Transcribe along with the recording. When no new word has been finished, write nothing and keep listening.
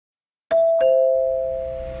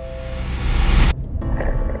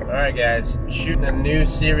Alright guys, shooting a new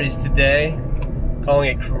series today, calling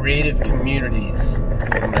it Creative Communities.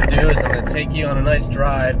 What I'm going to do is I'm going to take you on a nice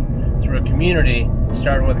drive through a community,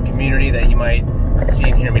 starting with a community that you might see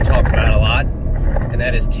and hear me talk about a lot, and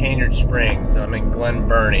that is Tanyard Springs. I'm in Glen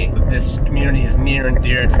Burnie. This community is near and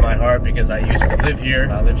dear to my heart because I used to live here.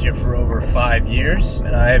 I lived here for over 5 years,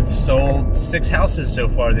 and I've sold 6 houses so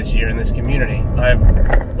far this year in this community. I've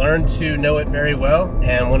learned to know it very well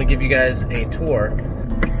and want to give you guys a tour.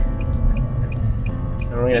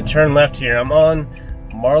 And we're going to turn left here. I'm on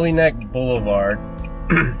Marley Neck Boulevard.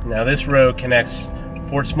 Now this road connects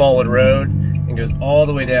Fort Smallwood Road and goes all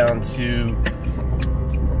the way down to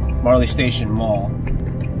Marley Station Mall.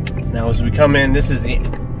 Now as we come in, this is the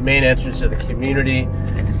main entrance of the community.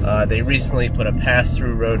 They recently put a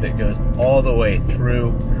pass-through road that goes all the way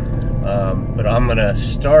through. But I'm going to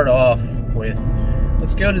start off with,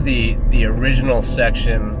 let's go to the original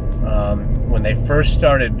section when they first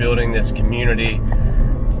started building this community.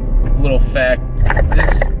 Little fact,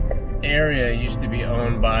 this area used to be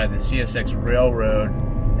owned by the CSX Railroad,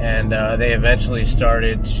 and they eventually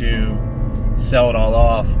started to sell it all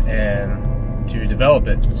off and to develop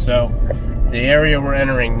it. So the area we're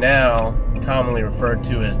entering now, commonly referred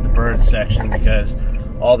to as the bird section because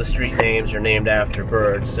all the street names are named after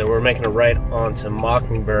birds. So we're making a right onto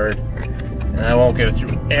Mockingbird, and I won't go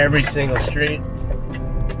through every single street,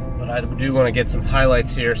 but I do want to get some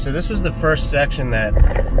highlights here. So this was the first section that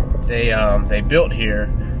they built here,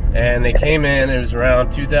 and they came in, it was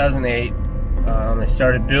around 2008. They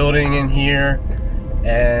started building in here,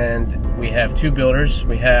 and we have 2 builders.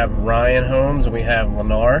 We have Ryan Homes and we have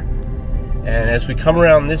Lennar. And as we come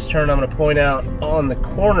around this turn, I'm going to point out on the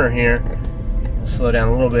corner here, slow down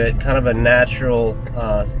a little bit, kind of a natural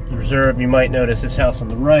reserve. You might notice this house on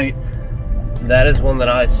the right. That is one that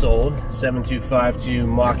I sold, 7252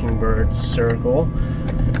 Mockingbird Circle.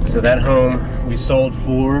 So that home we sold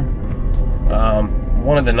for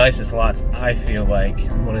one of the nicest lots, I feel like,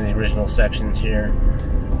 one of the original sections here.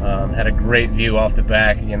 Had a great view off the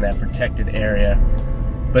back, again, that protected area.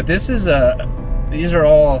 But this is these are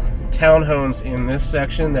all townhomes in this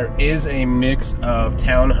section. There is a mix of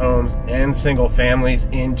townhomes and single families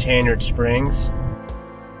in Tanyard Springs.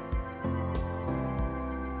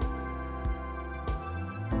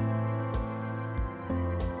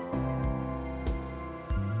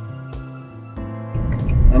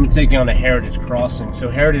 I'm gonna take you on a Heritage Crossing. So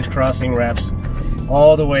Heritage Crossing wraps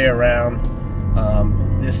all the way around.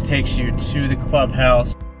 This takes you to the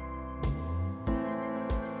clubhouse.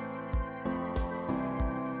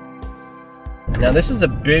 Now this is a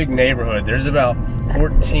big neighborhood. There's about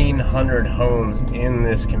 1,400 homes in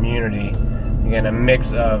this community. Again, a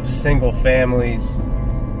mix of single families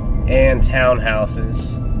and townhouses.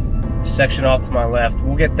 Section off to my left,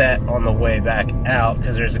 we'll get that on the way back out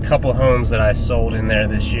because there's a couple homes that I sold in there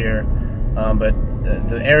this year. But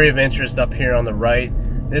the area of interest up here on the right,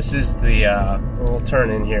 this is the, we'll turn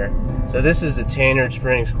in here. So this is the Tanyard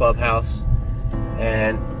Springs Clubhouse,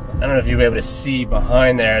 and I don't know if you'll be able to see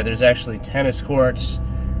behind there, there's actually tennis courts.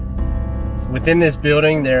 Within this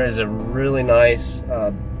building there is a really nice,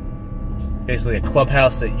 basically a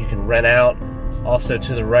clubhouse that you can rent out. Also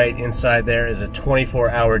to the right inside there is a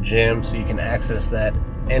 24-hour gym, so you can access that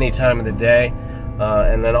any time of the day.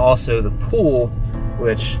 And then also the pool,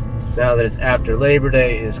 which now that it's after Labor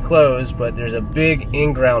Day is closed, but there's a big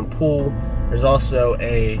in-ground pool. There's also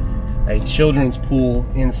a children's pool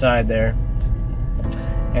inside there.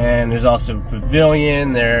 And there's also a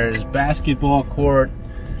pavilion, there's basketball court,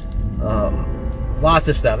 lots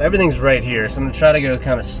of stuff. Everything's right here, so I'm gonna try to go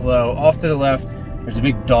kind of slow. Off to the left, there's a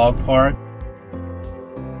big dog park.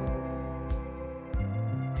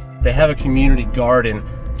 They have a community garden.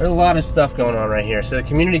 There's a lot of stuff going on right here. So the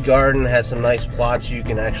community garden has some nice plots you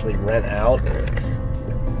can actually rent out.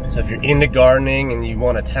 So if you're into gardening and you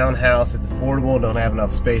want a townhouse that's affordable, don't have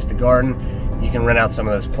enough space to garden, you can rent out some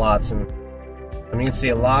of those plots. And you can see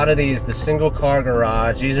a lot of these, the single car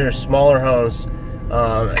garage, these are smaller homes,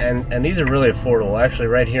 and these are really affordable. Actually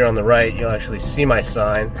right here on the right, you'll actually see my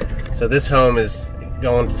sign. So this home is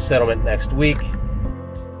going to settlement next week.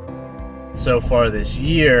 So far this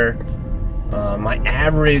year, my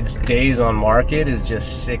average days on market is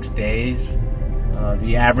just 6 days.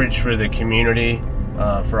 The average for the community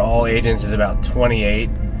for all agents is about 28.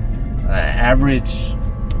 Average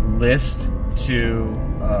list to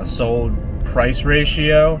sold price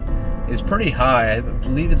ratio is pretty high. I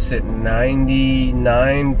believe it's at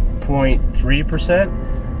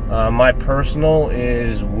 99.3%. My personal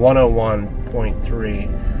is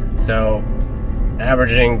 101.3. So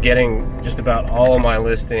averaging, getting just about all of my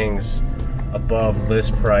listings above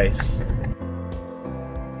list price.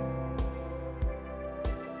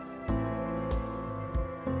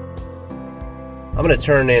 I'm going to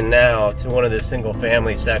turn in now to one of the single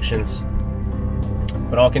family sections,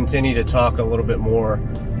 but I'll continue to talk a little bit more.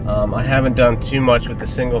 I haven't done too much with the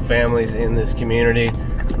single families in this community.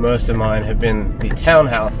 Most of mine have been the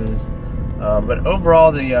townhouses, but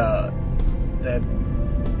overall the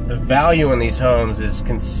value in these homes has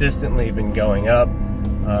consistently been going up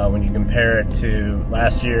when you compare it to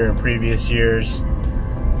last year and previous years.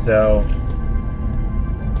 So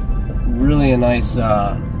really a nice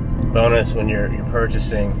bonus when you're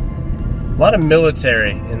purchasing. A lot of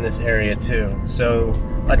military in this area too, so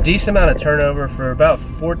a decent amount of turnover for about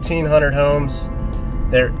 1,400 homes.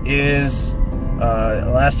 There is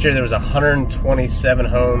last year there was 127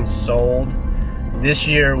 homes sold. This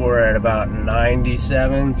year we're at about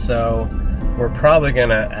 97, so we're probably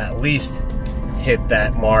gonna at least hit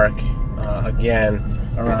that mark again,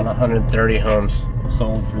 around 130 homes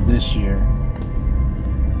sold for this year.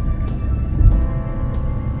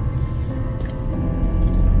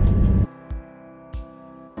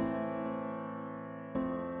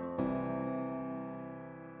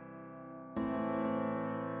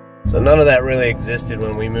 So none of that really existed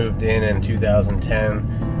when we moved in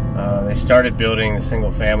 2010. They started building the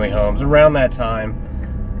single family homes around that time.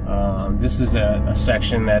 This is a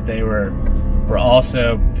section that they were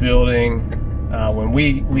also building when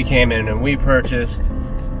we came in and we purchased.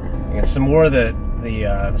 And some more of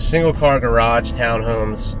the single car garage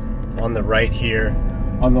townhomes on the right here.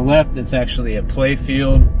 On the left, it's actually a play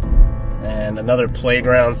field and another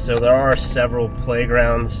playground. So there are several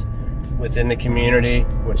playgrounds within the community,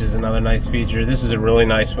 which is another nice feature. This is a really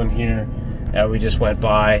nice one here that we just went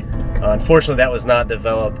by. Unfortunately, that was not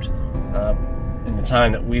developed in the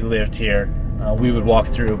time that we lived here. We would walk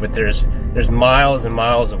through, but there's miles and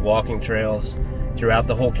miles of walking trails throughout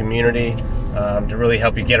the whole community to really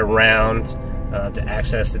help you get around, to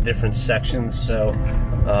access the different sections. So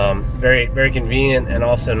very, very convenient, and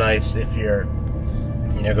also nice if you're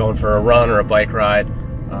going for a run or a bike ride.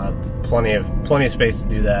 Plenty of space to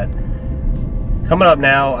do that. Coming up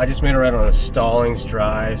now, I just made a right on a Stallings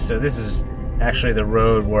Drive. So this is actually the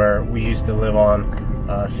road where we used to live on,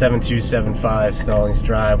 7275 Stallings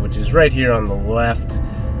Drive, which is right here on the left.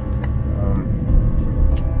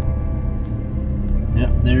 Yep,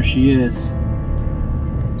 there she is.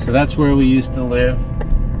 So that's where we used to live.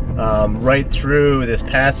 Right through this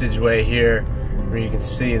passageway here, where you can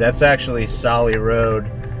see, that's actually Solly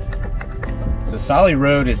Road. So Solly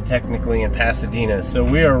Road is technically in Pasadena, so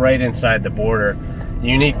we are right inside the border. The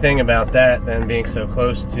unique thing about that, then, being so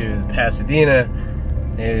close to Pasadena,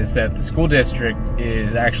 is that the school district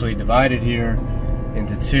is actually divided here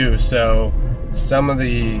into two. So some of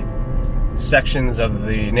the sections of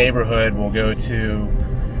the neighborhood will go to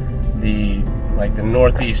the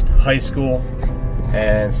Northeast High School,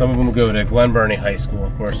 and some of them will go to Glen Burnie High School.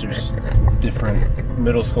 Of course, there's different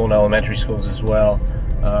middle school and elementary schools as well.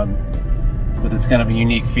 But it's kind of a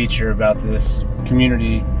unique feature about this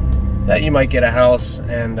community, that you might get a house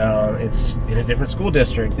and it's in a different school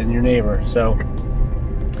district than your neighbor. So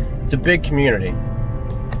it's a big community.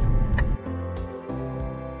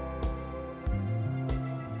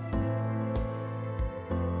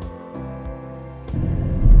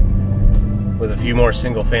 With a few more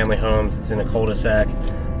single family homes, it's in a cul-de-sac.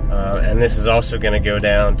 And this is also going to go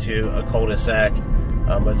down to a cul-de-sac.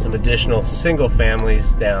 But some additional single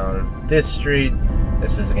families down this street.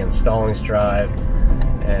 This is again Stallings Drive,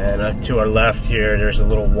 and to our left here there's a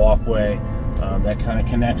little walkway that kind of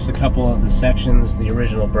connects a couple of the sections, the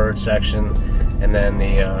original Bird section, and then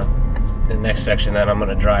the next section that I'm going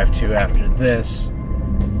to drive to after this.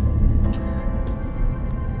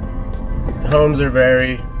 The homes are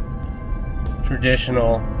very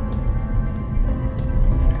traditional,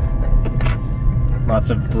 lots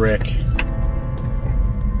of brick.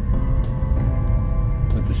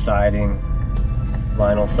 The siding,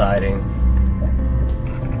 vinyl siding,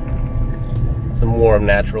 some warm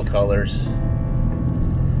natural colors.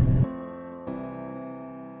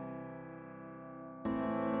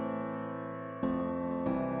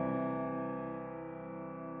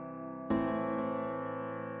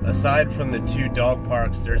 Aside from the two dog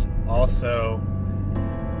parks, there's also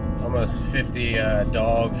almost 50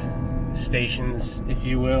 dog stations, if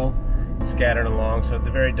you will, scattered along. So it's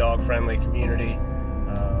a very dog-friendly community.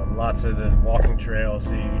 Lots of the walking trails,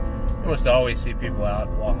 so you almost always see people out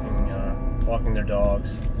walking their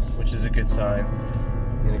dogs, which is a good sign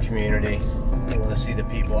in the community. You want to see the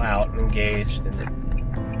people out and engaged,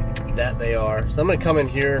 and that they are. So I'm going to come in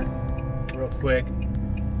here real quick.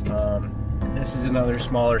 This is another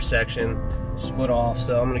smaller section, split off,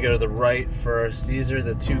 so I'm going to go to the right first. These are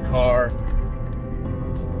the two-car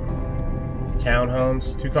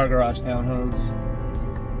townhomes, two-car garage townhomes.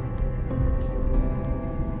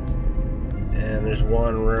 and there's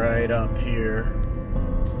one right up here.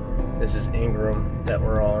 This is Ingram that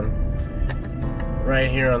we're on. Right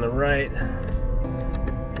here on the right,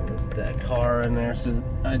 that car in there. So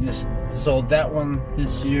I just sold that one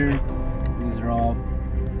this year. These are all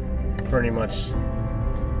pretty much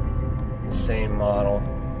the same model.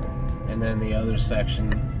 And then the other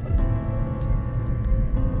section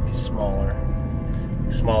is smaller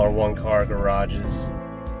one-car garages.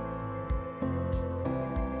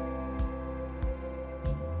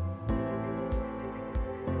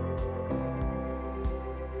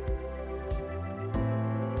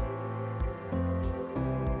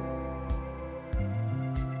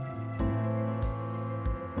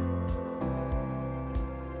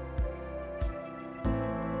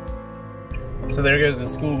 So there goes the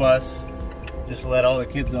school bus. Just let all the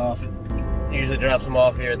kids off. It usually drops them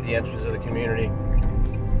off here at the entrance of the community.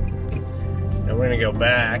 Now we're gonna go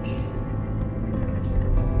back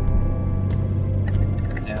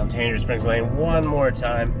down Tanyard Springs Lane one more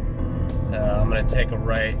time. I'm gonna take a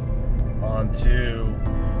right onto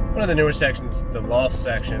one of the newer sections, the loft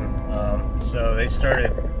section. So they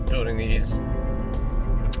started building these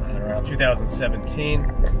around 2017,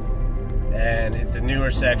 and it's a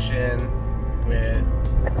newer section with,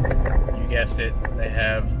 you guessed it, they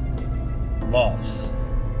have lofts.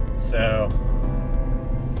 So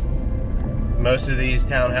most of these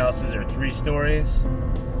townhouses are 3 stories.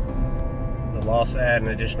 The lofts add an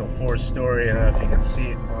additional 4th story. I don't know if you can see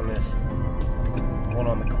it on this one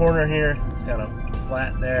on the corner here. It's kind of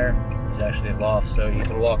flat there. There's actually a loft, so you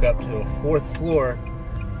can walk up to a 4th floor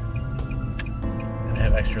and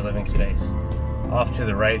have extra living space. Off to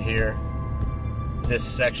the right here, this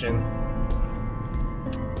section.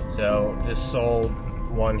 So just sold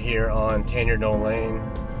one here on Tanyard Lane,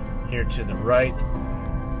 here to the right.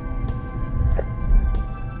 A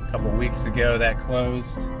couple weeks ago that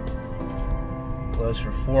closed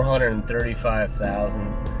for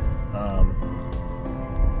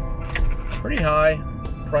 $435,000. Pretty high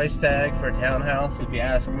price tag for a townhouse, if you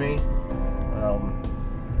ask me.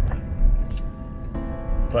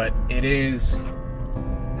 But it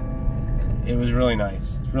was really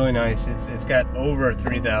nice. It's really nice. It's got over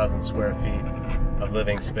 3,000 square feet of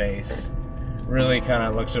living space. Really kind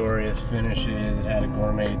of luxurious finishes. It had a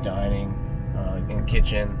gourmet dining and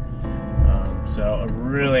kitchen. So a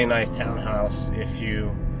really nice townhouse if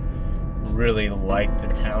you really like the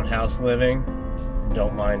townhouse living,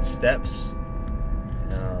 don't mind steps.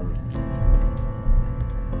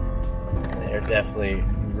 They're definitely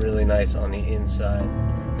really nice on the inside.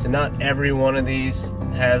 So not every one of these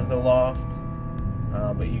has the loft,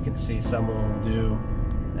 but you can see some of them do.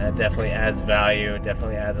 That definitely adds value. It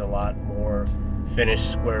definitely adds a lot more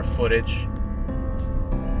finished square footage.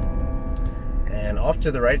 And off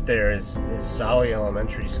to the right there is Solly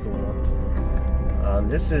Elementary School.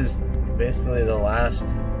 This is basically the last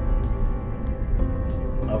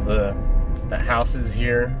of the houses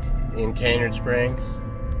here in Tanyard Springs.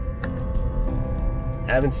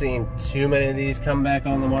 Haven't seen too many of these come back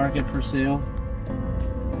on the market for sale,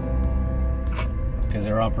 because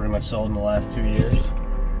they're all pretty much sold in the last 2 years.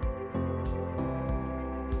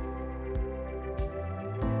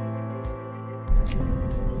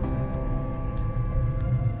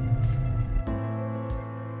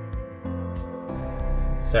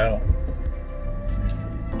 So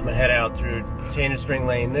I'm gonna head out through Tanyard Spring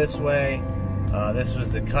Lane this way. This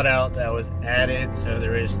was the cutout that was added, so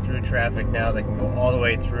there is through traffic now that can go all the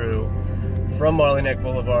way through from Marley Neck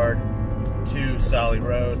Boulevard to Solly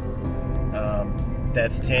Road.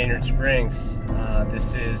 That's Tanyard Springs.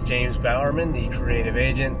 This is James Bowerman, the creative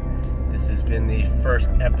agent. This has been the first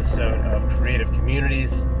episode of Creative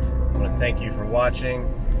Communities. I want to thank you for watching,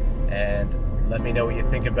 and let me know what you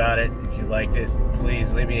think about it. If you liked it,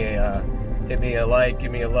 please leave me hit me a like,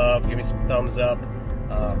 give me a love, give me some thumbs up.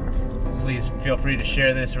 Please feel free to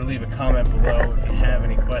share this or leave a comment below if you have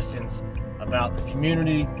any questions about the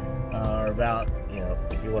community, or about,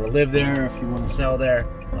 if you want to live there, or if you want to sell there.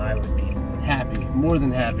 I would be happy, more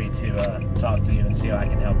than happy to talk to you and see how I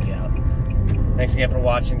can help you out. Thanks again for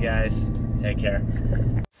watching, guys. Take care.